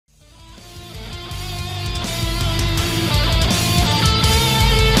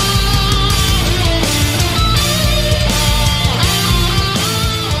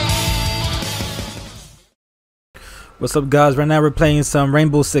What's up, guys? Right now we're playing some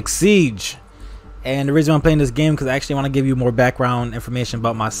Rainbow Six Siege, and the reason I'm playing this game because I actually want to give you more background information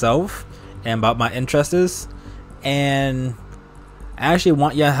about myself and about my interests, and I actually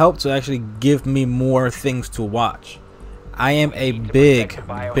want your help to actually give me more things to watch. I am a big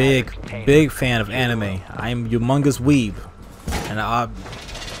fan of anime. I am humongous weeb, and I'll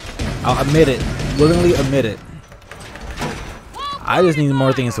admit it, willingly admit it. I just need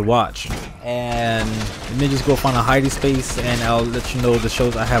more things to watch, and let me just go find a hiding space and I'll let you know the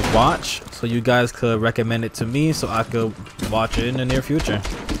shows I have watched so you guys could recommend it to me so I could watch it in the near future.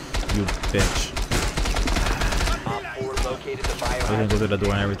 You bitch. I'm gonna go through the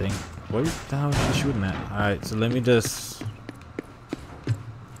door and everything. What the hell is she shooting at? Alright, so let me just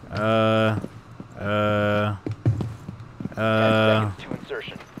let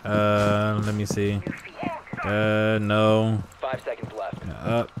me see. No. 5 seconds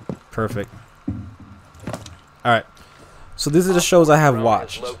left. Perfect. Alright. So these are the shows I have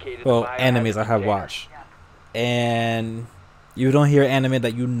watched. Well, animes I have watched. And you don't hear anime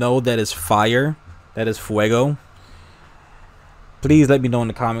that you know that is fire, that is fuego, please let me know in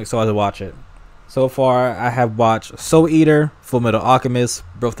the comments so I can watch it. So far, I have watched Soul Eater, Full Metal Alchemist,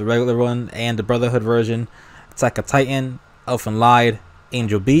 both the regular one and the Brotherhood version, Attack of Titan, Elfen Lied,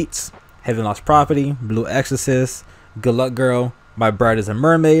 Angel Beats, Heaven Lost Property, Blue Exorcist, Good Luck Girl, My Bride is a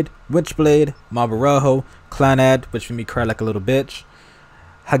Mermaid, Witchblade, Mabarejo, Clanad, which made me cry like a little bitch,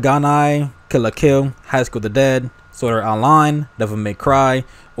 Haganai, Kill la Kill, High School of the Dead, Sword Art Online, Devil May Cry,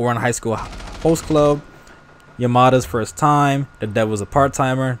 Ouran High School Host Club, Yamada's First Time, The Devil's a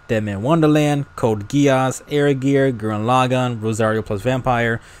Part-Timer, Dead Man Wonderland, Code Geass, Air Gear, Gurren Lagann, Rosario plus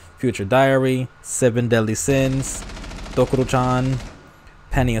Vampire, Future Diary, Seven Deadly Sins, Dokuro-chan,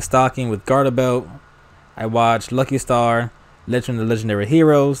 Penny and Stocking with Garter Belt. I watched Lucky Star, Legend of the Legendary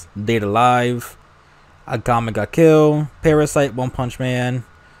Heroes, Date Alive, Agame ga Kill, Parasite, One Punch Man,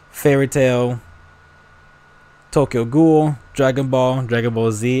 Fairy Tail, Tokyo Ghoul, Dragon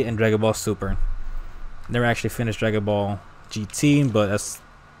Ball Z, and Dragon Ball Super. Never actually finished Dragon Ball GT, but that's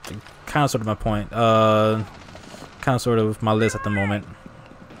kind of sort of my point. Kind of sort of my list at the moment.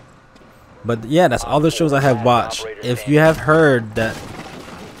 But yeah, that's all the shows I have watched. If you have heard that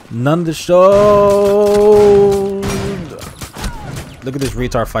none of the shows... Look at this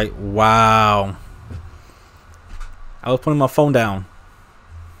retard fight. Wow. I was putting my phone down.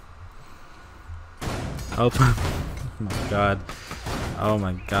 Oh my god. Oh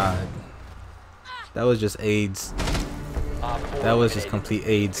my god. That was just AIDS. That was just complete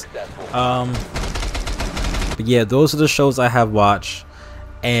AIDS. But yeah, those are the shows I have watched,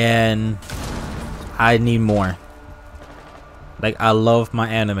 and I need more. Like, I love my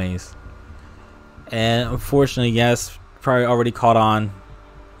animes, and unfortunately, yes, probably already caught on.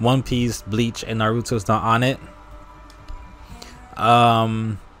 One Piece, Bleach, and Naruto's not on it.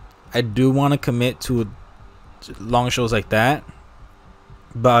 I do want to commit to long shows like that,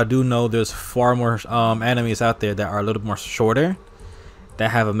 but I do know there's far more animes out there that are a little more shorter that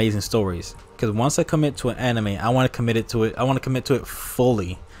have amazing stories. Because once I commit to an anime, I want to commit to it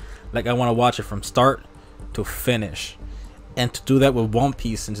fully. Like, I want to watch it from start to finish. And to do that with One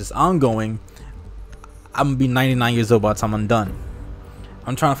Piece, since it's ongoing, I'm gonna be 99 years old by the time I'm done.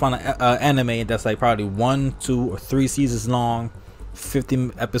 I'm trying to find an anime that's like probably 1, 2, or 3 seasons long,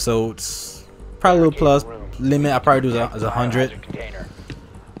 50 episodes, probably a little plus. Limit I probably do is 100.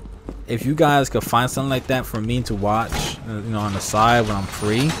 If you guys could find something like that for me to watch, you know, on the side when I'm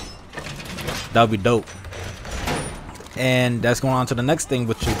free, that would be dope. And that's going on to the next thing,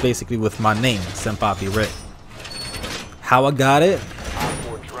 which is basically with my name, Senpapi Rick. How I got it,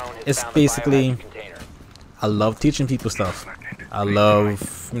 it's basically, I love teaching people stuff. I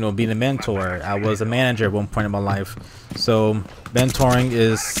love, you know, being a mentor. I was a manager at one point in my life, so mentoring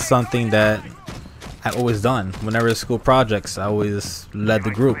is something that I've always done. Whenever it's school projects, I always led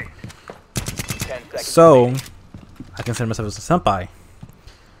the group. So I consider myself as a senpai.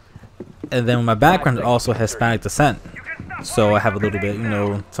 And then my background is also Hispanic descent, so I have a little bit, you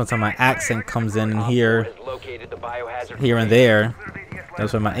know, sometimes my accent comes in here and there.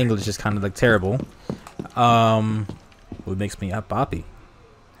 That's why my English is kind of like terrible. What makes me a poppy.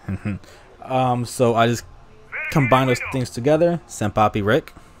 So I just combine those things together, Senpapi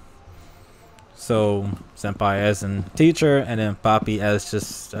Rick. So senpai as in teacher, and then Papi as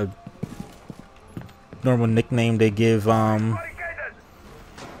just a normal nickname they give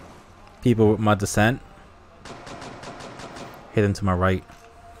people with my descent. Hidden to my right.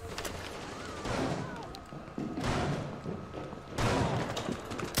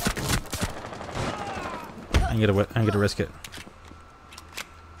 I'm gonna risk it.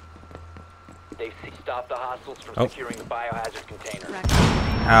 stop the hostiles from securing the biohazard container.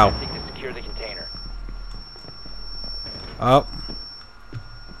 Ow. Seek to secure the container. Oh.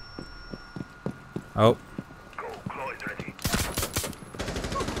 Oh.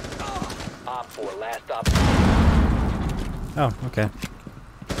 Op 4, last op. Oh, okay.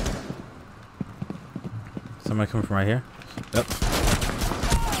 Somebody coming from right here? Yep.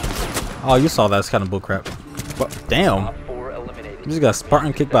 Oh, you saw that. It's kind of bullcrap. What? Damn. Op 4 eliminated. You just got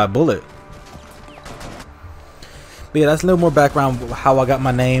Spartan kicked by a bullet. But yeah, that's a little more background how I got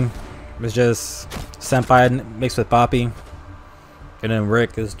my name. It's just Senpai mixed with Poppy. And then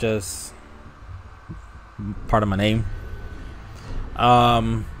Rick is just part of my name.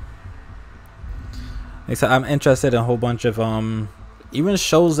 Like I said, I'm interested in a whole bunch of even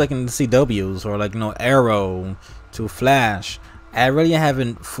shows like in the CWs or like, you know, Arrow to Flash. I really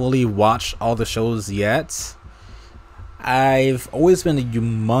haven't fully watched all the shows yet. I've always been a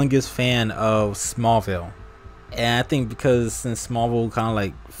humongous fan of Smallville, and I think because since Smallville kind of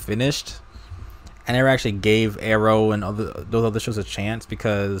like finished, I never actually gave Arrow and those other shows a chance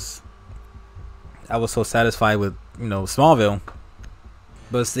because I was so satisfied with, you know, Smallville.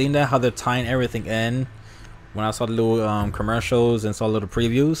 But seeing that how they're tying everything in, when I saw the little commercials and saw little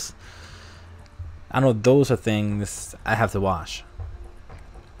previews, I know those are things I have to watch.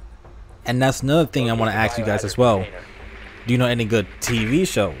 And that's another thing I want to ask you guys as well. Do you know any good TV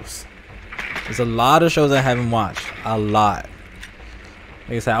shows? There's a lot of shows I haven't watched. A lot.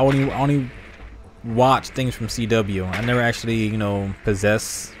 Like I said, I only watch things from CW. I never actually, you know,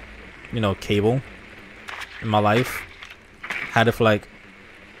 possess, you know, cable in my life. Had it for like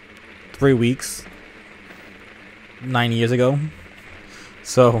 3 weeks 9 years ago.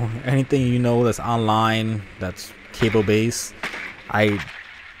 So anything, you know, that's online, that's cable based, I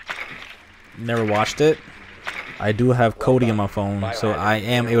never watched it. I do have Kodi on my phone, so I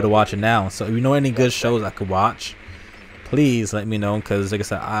am able to watch it now. So if you know any good shows I could watch, please let me know, because like I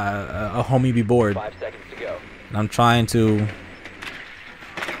said, a homie be bored. 5 seconds to go. And I'm trying to,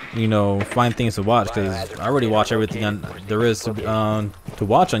 you know, find things to watch, because I already watch everything there is to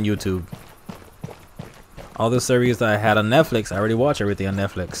watch on YouTube. All the series that I had on Netflix, I already watched everything on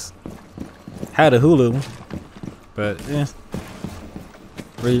Netflix. Had a Hulu, but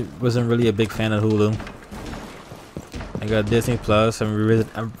wasn't really a big fan of Hulu. I got Disney Plus and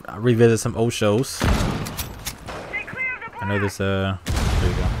revisit some old shows. I know this. There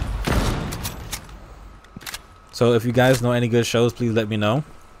you go. So if you guys know any good shows, please let me know.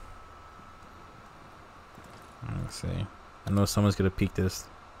 Let's see. I know someone's gonna peek this.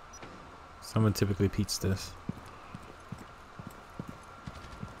 Someone typically peeks this.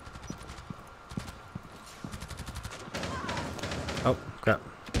 Oh crap.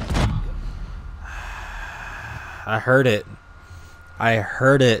 I heard it. I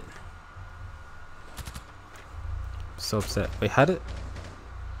heard it. So upset. Wait, how did?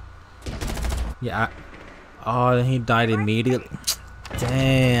 Yeah. Oh, then he died immediately.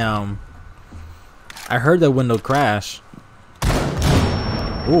 Damn. I heard that window crash.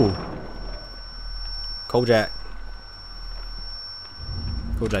 Ooh. Kojak.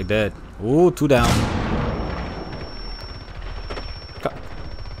 Kojak dead. Ooh, 2 down.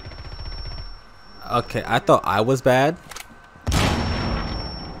 Okay, I thought I was bad.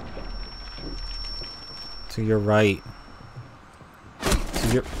 To your right. To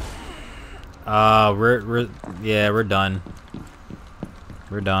your. We're done.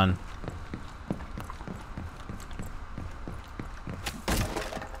 We're done.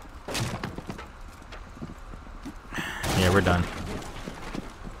 Yeah, we're done.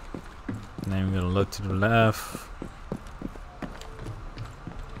 And then we're gonna look to the left.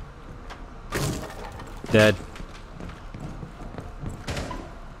 Dead.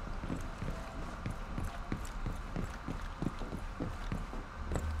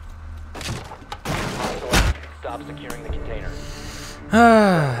 Stop securing the container.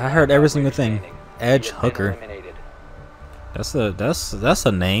 I heard every single thing. Edge Hooker. That's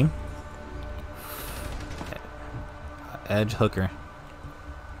a name. Edge Hooker.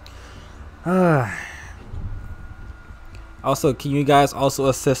 Also, can you guys also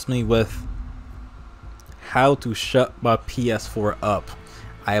assist me with how to shut my PS4 up?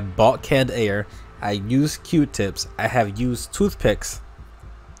 I have bought canned air. I use Q-tips. I have used toothpicks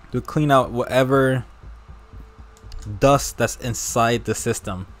to clean out whatever dust that's inside the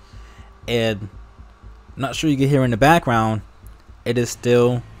system. And I'm not sure you can hear in the background, it is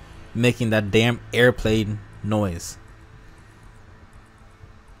still making that damn airplane noise.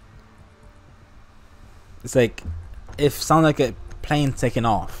 It's like, it sounds like a plane taking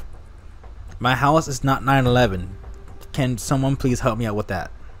off. My house is not 9/11. Can someone please help me out with that?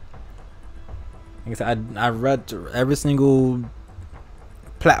 Like I said, I read every single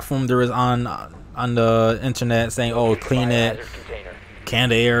platform there is on the internet saying, oh, clean it, Biohazard container.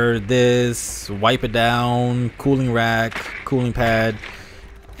 canned air, this, wipe it down, cooling rack, cooling pad,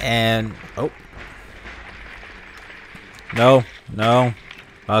 and oh, no,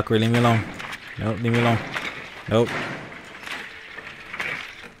 Valkyrie, leave me alone. Nope, leave me alone. Nope,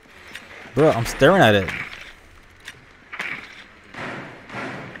 bro, I'm staring at it.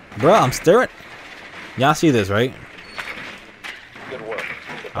 Bro, I'm staring. Y'all see this, right? Good work.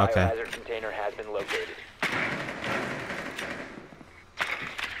 The Okay. biohazard container has been located.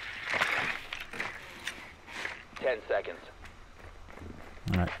 Ten seconds.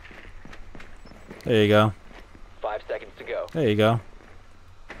 All right. There you go. 5 seconds to go. There you go.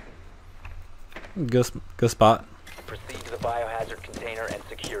 Good spot. Proceed to the biohazard container and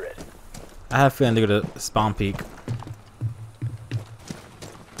secure it. I have a feeling they're gonna spawn peek.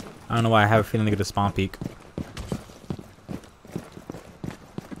 I don't know why I have a feeling they're gonna spawn peek.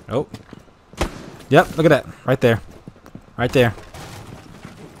 Oh. Yep, look at that. Right there. Right there.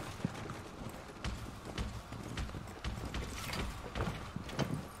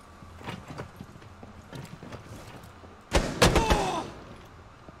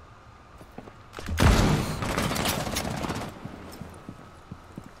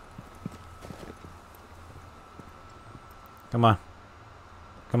 Come on.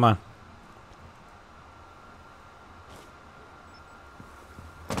 Come on.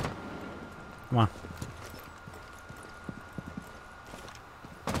 Come on.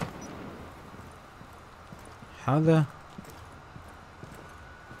 How the...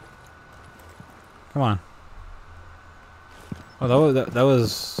 Come on. Oh, that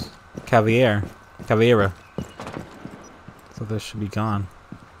was Caveira. So this should be gone.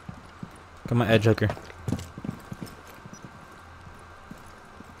 Come on, edge hooker.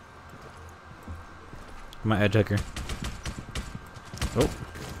 Come on, edge hooker. Oh.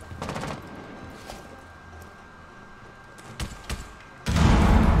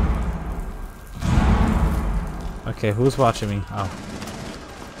 Okay, who's watching me? Oh.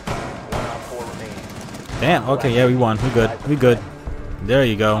 1 on 4 remaining. Damn, okay, yeah, we won. We good. We good. There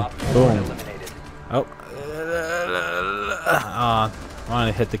you go. Op 4 Boom. eliminated. Oh. I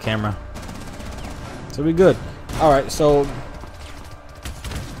wanted to hit the camera. So we good. Alright, so...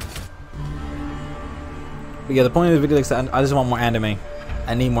 But yeah, the point of the video is I just want more anime.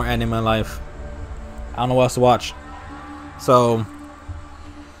 I need more anime in life. I don't know what else to watch. So...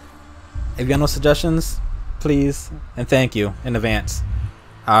 If you got no suggestions, please and thank you in advance.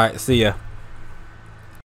 Alright, see ya.